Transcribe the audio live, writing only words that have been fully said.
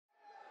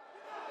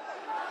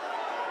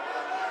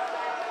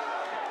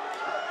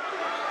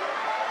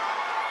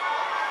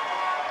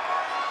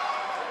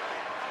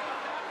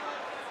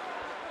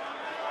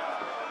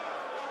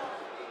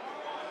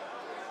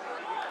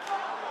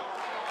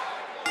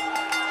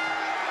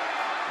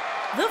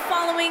The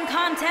following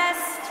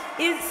contest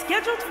is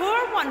scheduled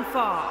for one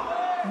fall.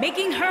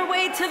 Making her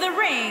way to the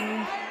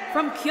ring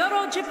from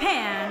Kyoto,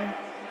 Japan,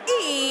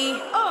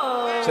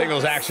 EO.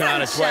 Singles action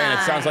on its way, and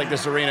it sounds like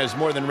this arena is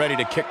more than ready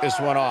to kick this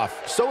one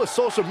off. So is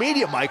social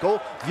media,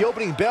 Michael. The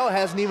opening bell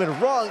hasn't even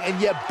rung, and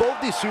yet both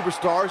these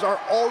superstars are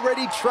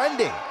already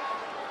trending.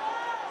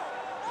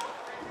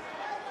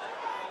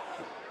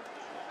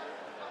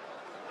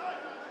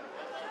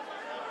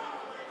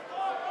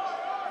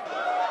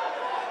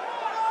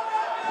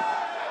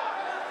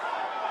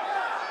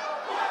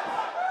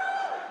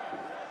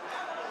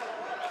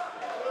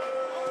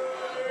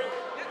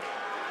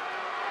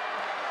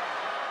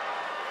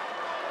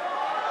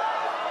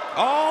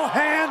 All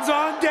hands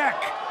on deck.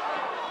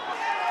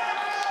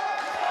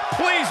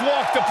 Please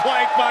walk the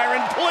plank,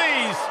 Byron,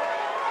 please.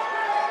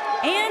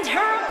 And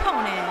her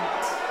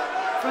opponent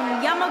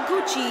from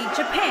Yamaguchi,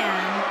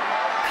 Japan,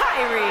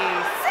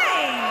 Kairi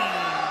Sane.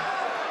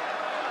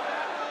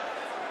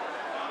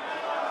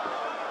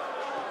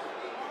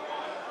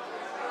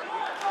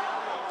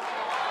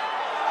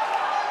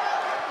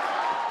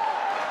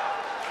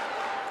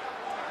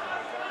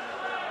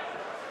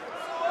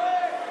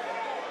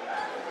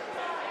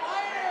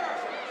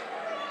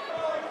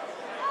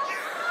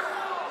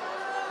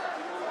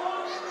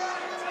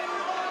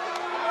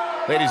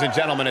 Ladies and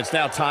gentlemen, it's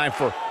now time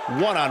for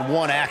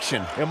one-on-one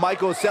action. And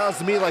Michael, it sounds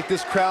to me like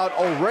this crowd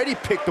already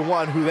picked the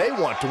one who they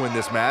want to win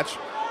this match.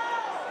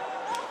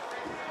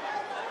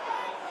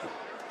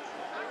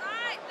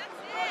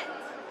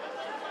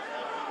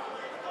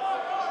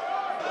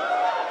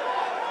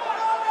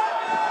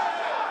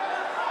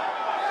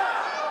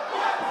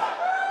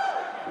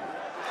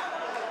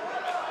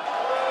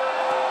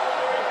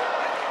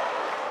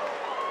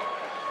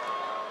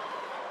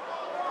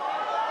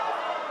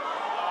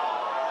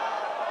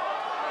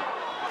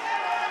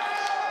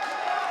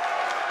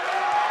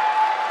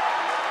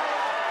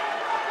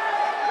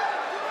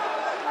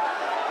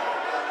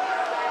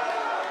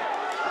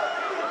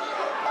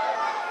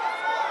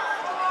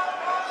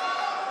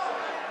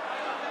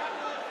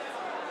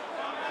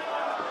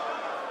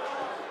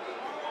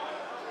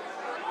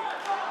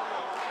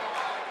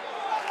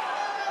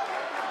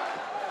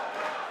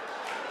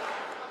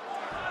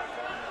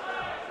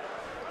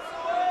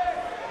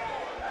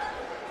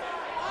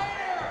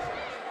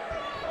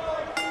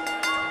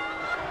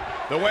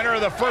 The winner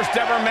of the first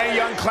ever Mae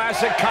Young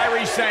Classic,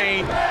 Kairi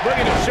Sane,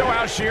 looking to show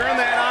how she earned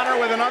that honor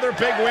with another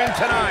big win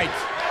tonight.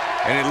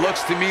 And it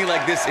looks to me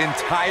like this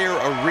entire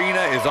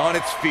arena is on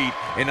its feet,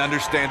 and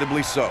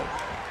understandably so.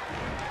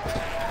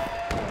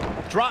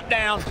 Drop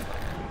down.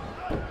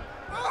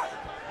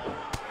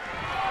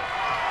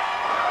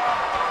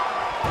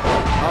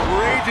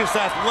 Outrageous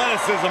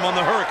athleticism on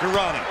the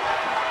Hurricanrana.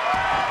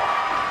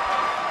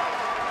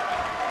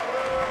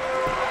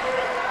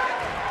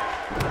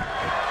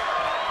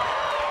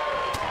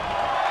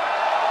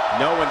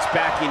 No one's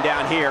backing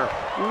down here.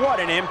 What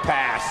an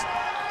impasse.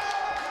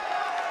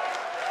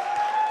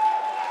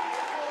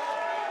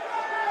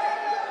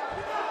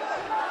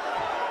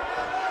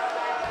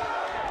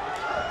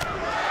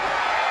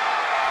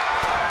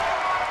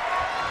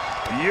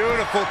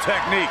 Beautiful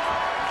technique.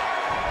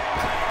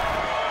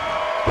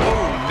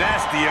 Oh,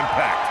 nasty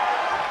impact.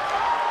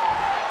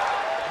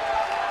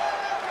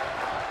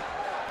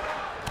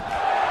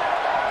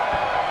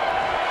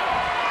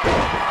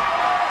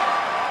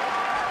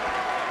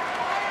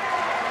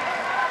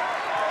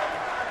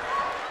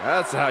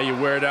 That's how you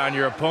wear down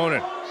your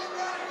opponent.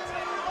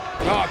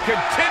 Oh,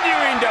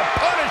 continuing to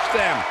punish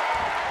them.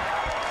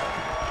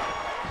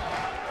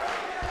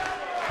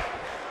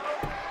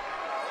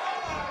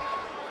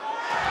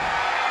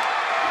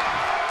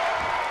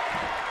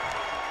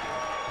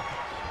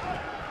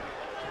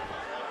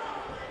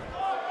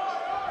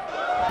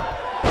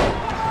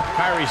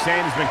 Kairi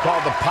Sane has been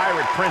called the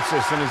Pirate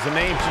Princess, and is the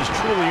name she's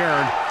truly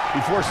earned.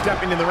 Before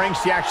stepping in the ring,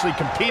 she actually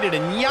competed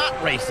in yacht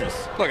races.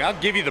 Look, I'll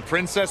give you the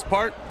princess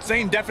part.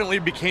 Sane definitely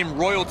became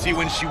royalty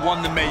when she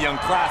won the Mae Young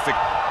Classic.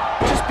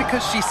 Just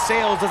because she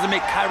sails doesn't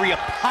make Kairi a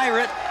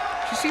pirate.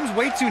 She seems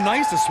way too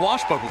nice to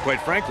swashbuckle,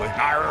 quite frankly.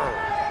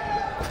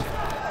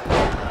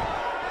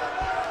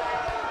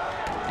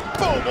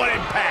 Boom, what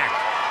impact!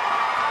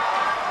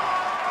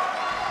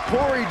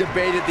 Corey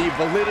debated the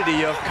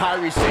validity of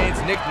Kairi Sane's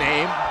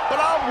nickname,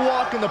 but I'm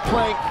walking the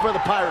plank for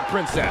the Pirate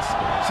Princess.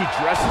 She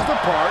dresses the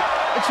part,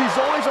 and she's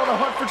always on the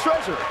hunt for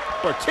treasure,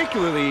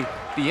 particularly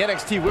the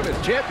NXT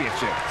Women's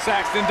Championship.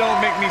 Saxton,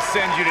 don't make me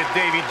send you to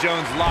Davy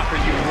Jones' locker,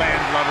 you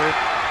landlubber.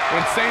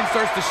 When Sane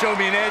starts to show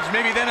me an edge,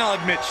 maybe then I'll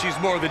admit she's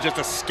more than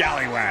just a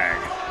scallywag.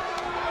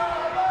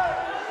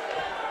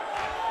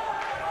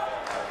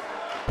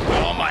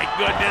 Oh my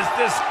goodness,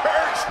 this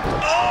hurts!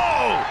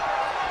 Oh!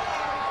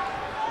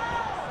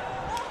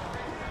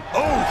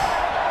 Oh!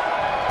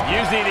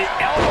 Using the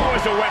elbow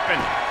as a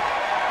weapon.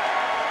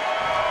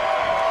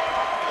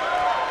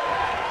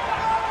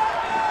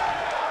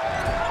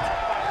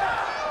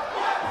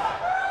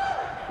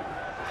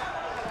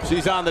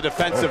 She's on the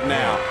defensive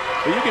now,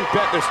 but you can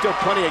bet there's still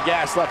plenty of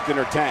gas left in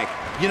her tank.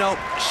 You know,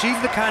 she's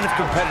the kind of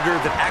competitor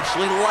that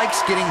actually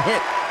likes getting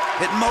hit.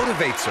 It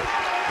motivates her.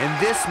 And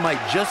this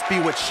might just be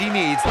what she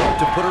needs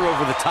to put her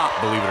over the top,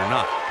 believe it or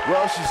not.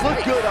 Well, she's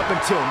looked good up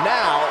until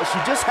now. She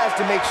just has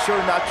to make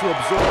sure not to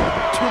absorb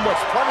too much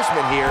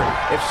punishment here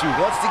if she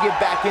wants to get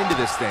back into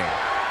this thing.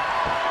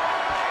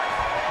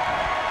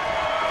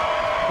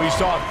 We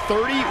saw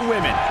 30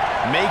 women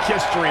make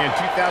history in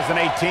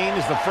 2018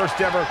 as the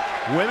first ever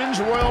Women's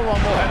Royal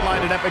Rumble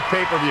headlined an epic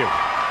pay-per-view.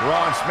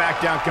 Raw and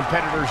SmackDown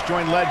competitors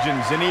joined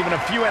legends and even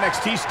a few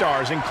NXT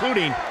stars,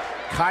 including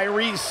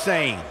Kairi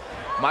Sane.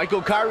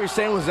 Kairi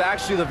Sane was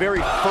actually the very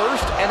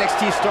first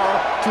NXT star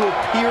to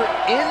appear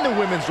in the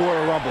Women's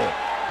Royal Rumble.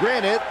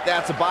 Granted,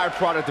 that's a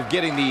byproduct of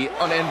getting the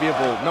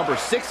unenviable number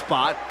 6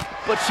 spot,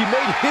 but she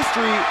made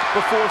history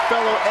before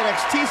fellow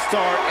NXT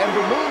star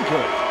Ember Moon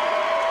could.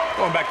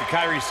 Going back to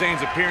Kairi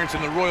Sane's appearance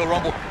in the Royal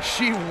Rumble,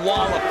 she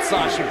walloped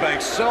Sasha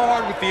Banks so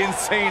hard with the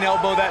insane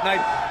elbow that night.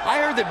 I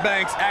heard that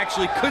Banks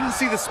actually couldn't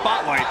see the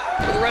spotlight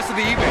for the rest of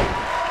the evening.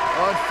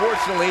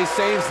 Unfortunately,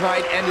 Sane's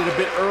night ended a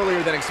bit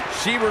earlier than expected.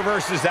 She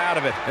reverses out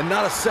of it. And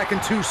not a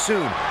second too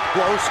soon.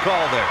 Close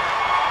call there.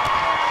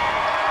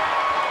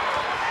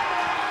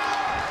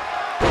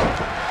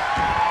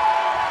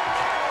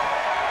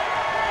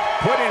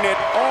 Putting it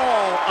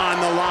all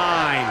on the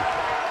line.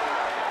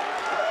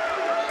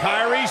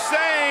 Kairi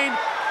Sane,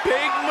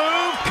 big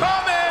move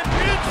coming.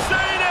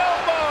 Insane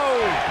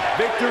elbow.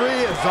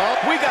 Victory is up.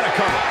 We got to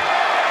cover.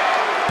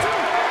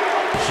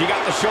 She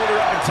got the shoulder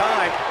up in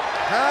time.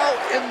 How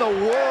in the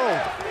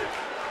world?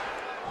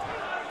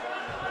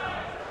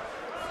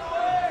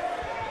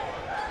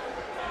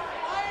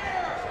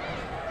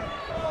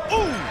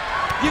 Ooh,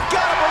 you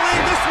gotta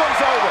believe this one's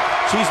over.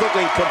 She's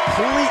looking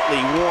completely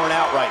worn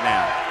out right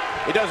now.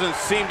 It doesn't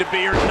seem to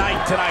be her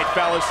night tonight,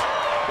 fellas.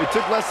 It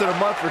took less than a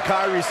month for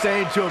Kairi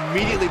Sane to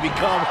immediately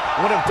become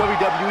one of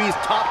WWE's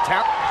top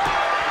talent.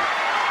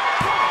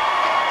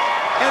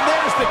 And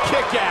there's the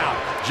kick out.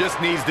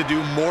 Just needs to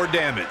do more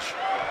damage.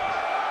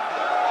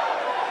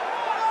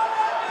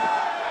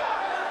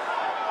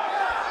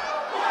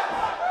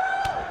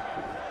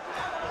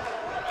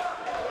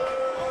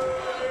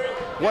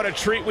 What a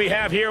treat we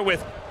have here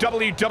with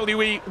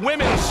WWE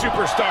Women's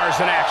Superstars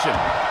in action.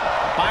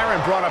 Byron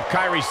brought up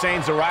Kairi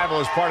Sane's arrival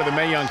as part of the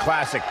Mae Young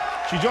Classic.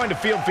 She joined a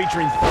field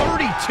featuring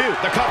 32.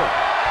 The cover.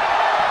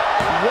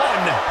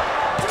 1,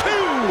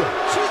 2.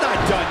 She's not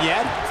done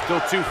yet. Still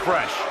too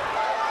fresh.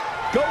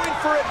 Going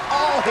for it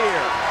all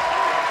here.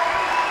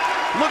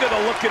 Look at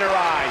the look in her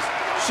eyes.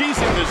 She's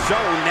in the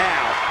zone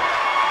now.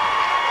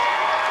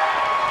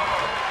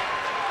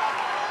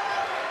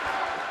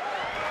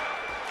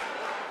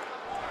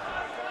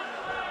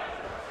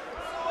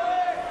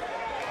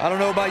 I don't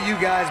know about you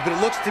guys, but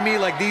it looks to me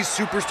like these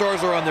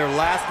superstars are on their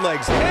last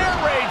legs. Air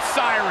raid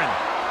siren.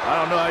 I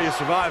don't know how you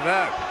survive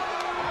that.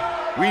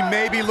 We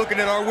may be looking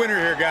at our winner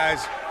here,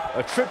 guys.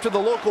 A trip to the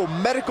local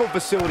medical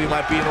facility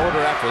might be in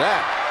order after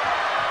that.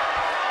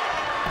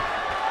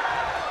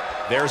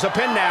 There's a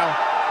pin now.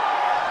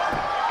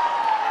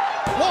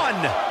 1,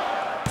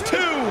 2.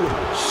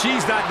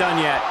 She's not done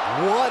yet.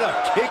 What a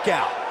kick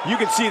out. You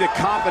can see the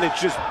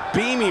confidence just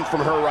beaming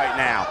from her right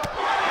now.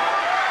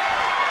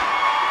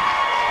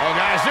 Oh,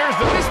 guys,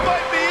 this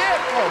might be it.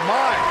 Oh,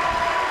 my.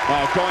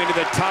 Going to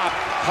the top,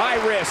 high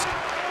risk.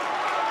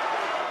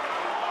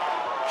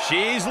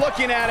 She's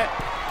looking at it.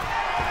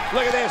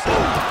 Look at this.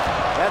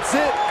 That's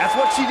it. That's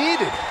what she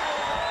needed.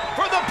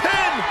 For the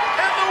pin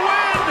and the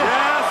win.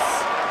 Yes.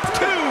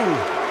 2,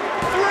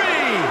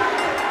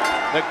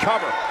 3. The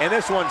cover, and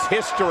this one's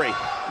history.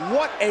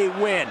 What a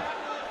win.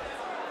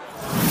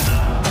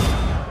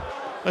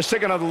 Let's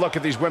take another look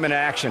at these women in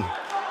action.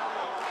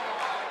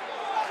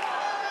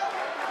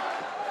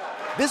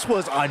 This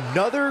was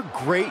another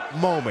great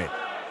moment.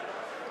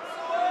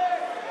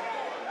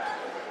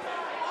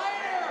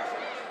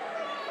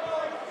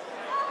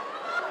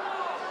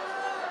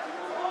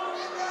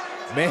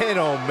 Man,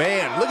 oh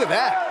man, look at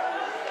that.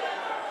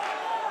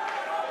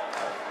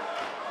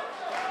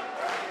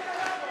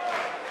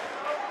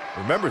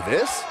 Remember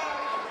this?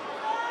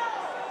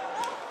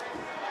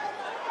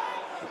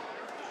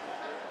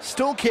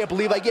 Still can't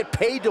believe I get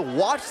paid to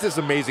watch this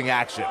amazing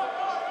action.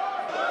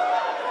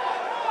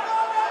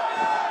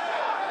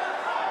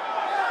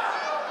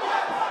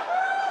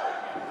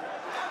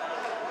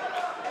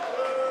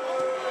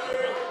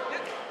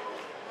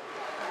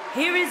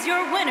 Here is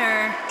your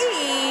winner,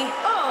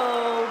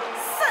 E.O.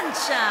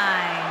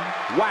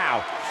 Sunshine.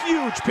 Wow,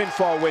 huge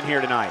pinfall win here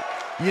tonight.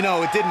 You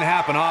know, it didn't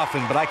happen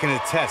often, but I can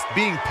attest,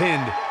 being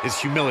pinned is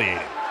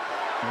humiliating.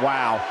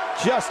 Wow,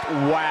 just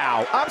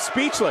wow. I'm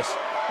speechless.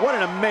 What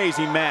an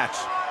amazing match.